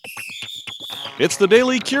It's the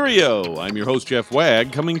Daily Curio. I'm your host, Jeff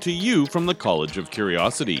Wagg, coming to you from the College of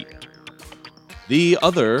Curiosity. The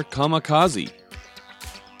Other Kamikaze.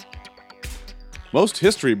 Most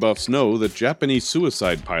history buffs know that Japanese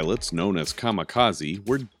suicide pilots, known as kamikaze,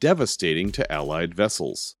 were devastating to Allied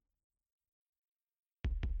vessels.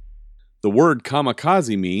 The word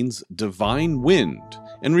kamikaze means divine wind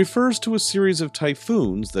and refers to a series of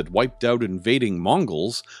typhoons that wiped out invading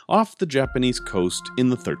Mongols off the Japanese coast in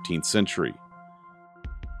the 13th century.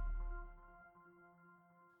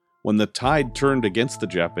 When the tide turned against the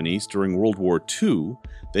Japanese during World War II,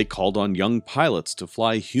 they called on young pilots to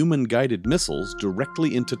fly human-guided missiles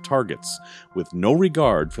directly into targets, with no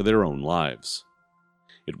regard for their own lives.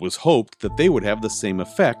 It was hoped that they would have the same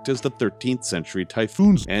effect as the 13th century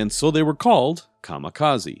typhoons, and so they were called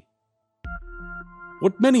kamikaze.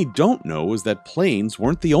 What many don't know is that planes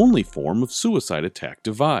weren't the only form of suicide attack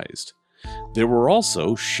devised. There were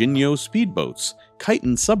also Shinyo speedboats,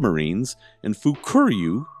 Khitan submarines, and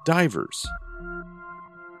Fukuryu divers.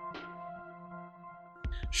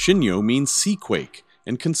 Shinyo means seaquake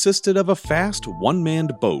and consisted of a fast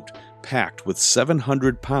one-manned boat packed with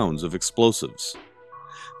 700 pounds of explosives.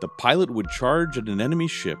 The pilot would charge at an enemy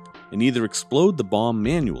ship and either explode the bomb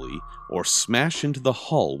manually or smash into the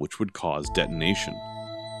hull, which would cause detonation.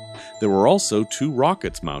 There were also 2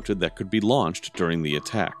 rockets mounted that could be launched during the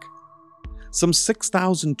attack. Some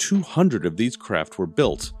 6,200 of these craft were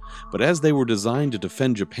built, but as they were designed to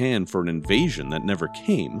defend Japan for an invasion that never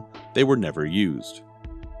came, they were never used.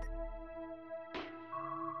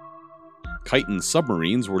 Khitan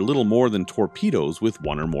submarines were little more than torpedoes with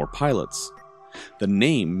 1 or more pilots. The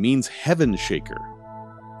name means heaven shaker.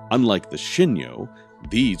 Unlike the Shinyo,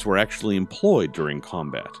 these were actually employed during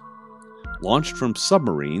combat. Launched from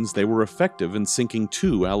submarines, they were effective in sinking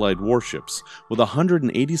 2 Allied warships, with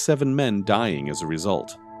 187 men dying as a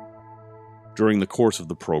result. During the course of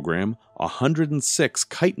the program, 106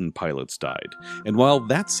 Khitan pilots died, and while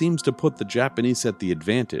that seems to put the Japanese at the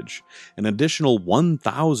advantage, an additional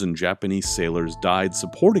 1,000 Japanese sailors died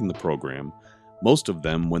supporting the program, most of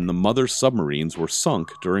them when the mother submarines were sunk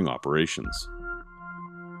during operations.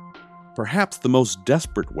 Perhaps the most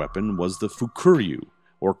desperate weapon was the Fukuryu,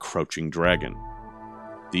 or crouching dragon.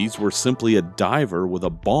 These were simply a diver with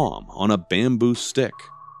a bomb on a bamboo stick.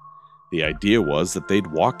 The idea was that they'd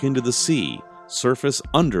walk into the sea, surface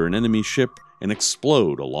under an enemy ship, and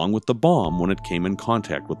explode along with the bomb when it came in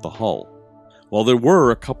contact with the hull. While there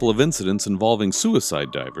were a couple of incidents involving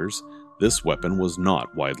suicide divers, this weapon was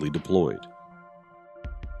not widely deployed.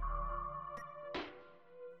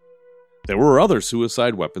 There were other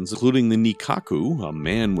suicide weapons, including the Nikkaku, a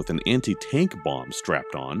man with an anti-tank bomb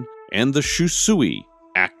strapped on, and the Shusui,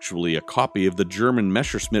 actually a copy of the German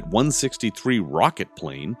Messerschmitt 163 rocket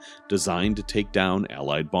plane designed to take down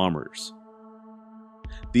Allied bombers.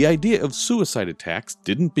 The idea of suicide attacks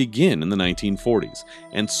didn't begin in the 1940s,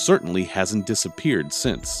 and certainly hasn't disappeared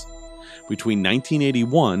since. Between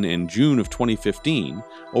 1981 and June of 2015,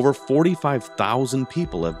 over 45,000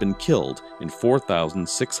 people have been killed in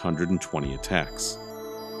 4,620 attacks.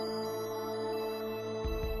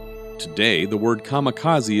 Today, the word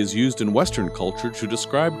kamikaze is used in Western culture to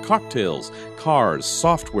describe cocktails, cars,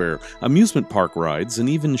 software, amusement park rides, and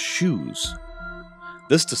even shoes.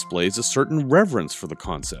 This displays a certain reverence for the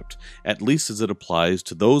concept, at least as it applies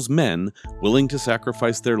to those men willing to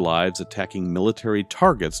sacrifice their lives attacking military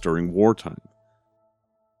targets during wartime.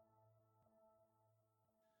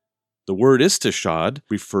 The word istishhad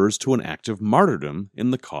refers to an act of martyrdom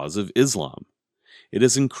in the cause of Islam. It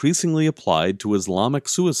is increasingly applied to Islamic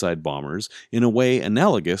suicide bombers in a way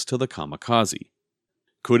analogous to the kamikaze.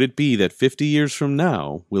 Could it be that 50 years from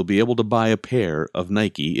now, we'll be able to buy a pair of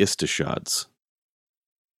Nike istishhads?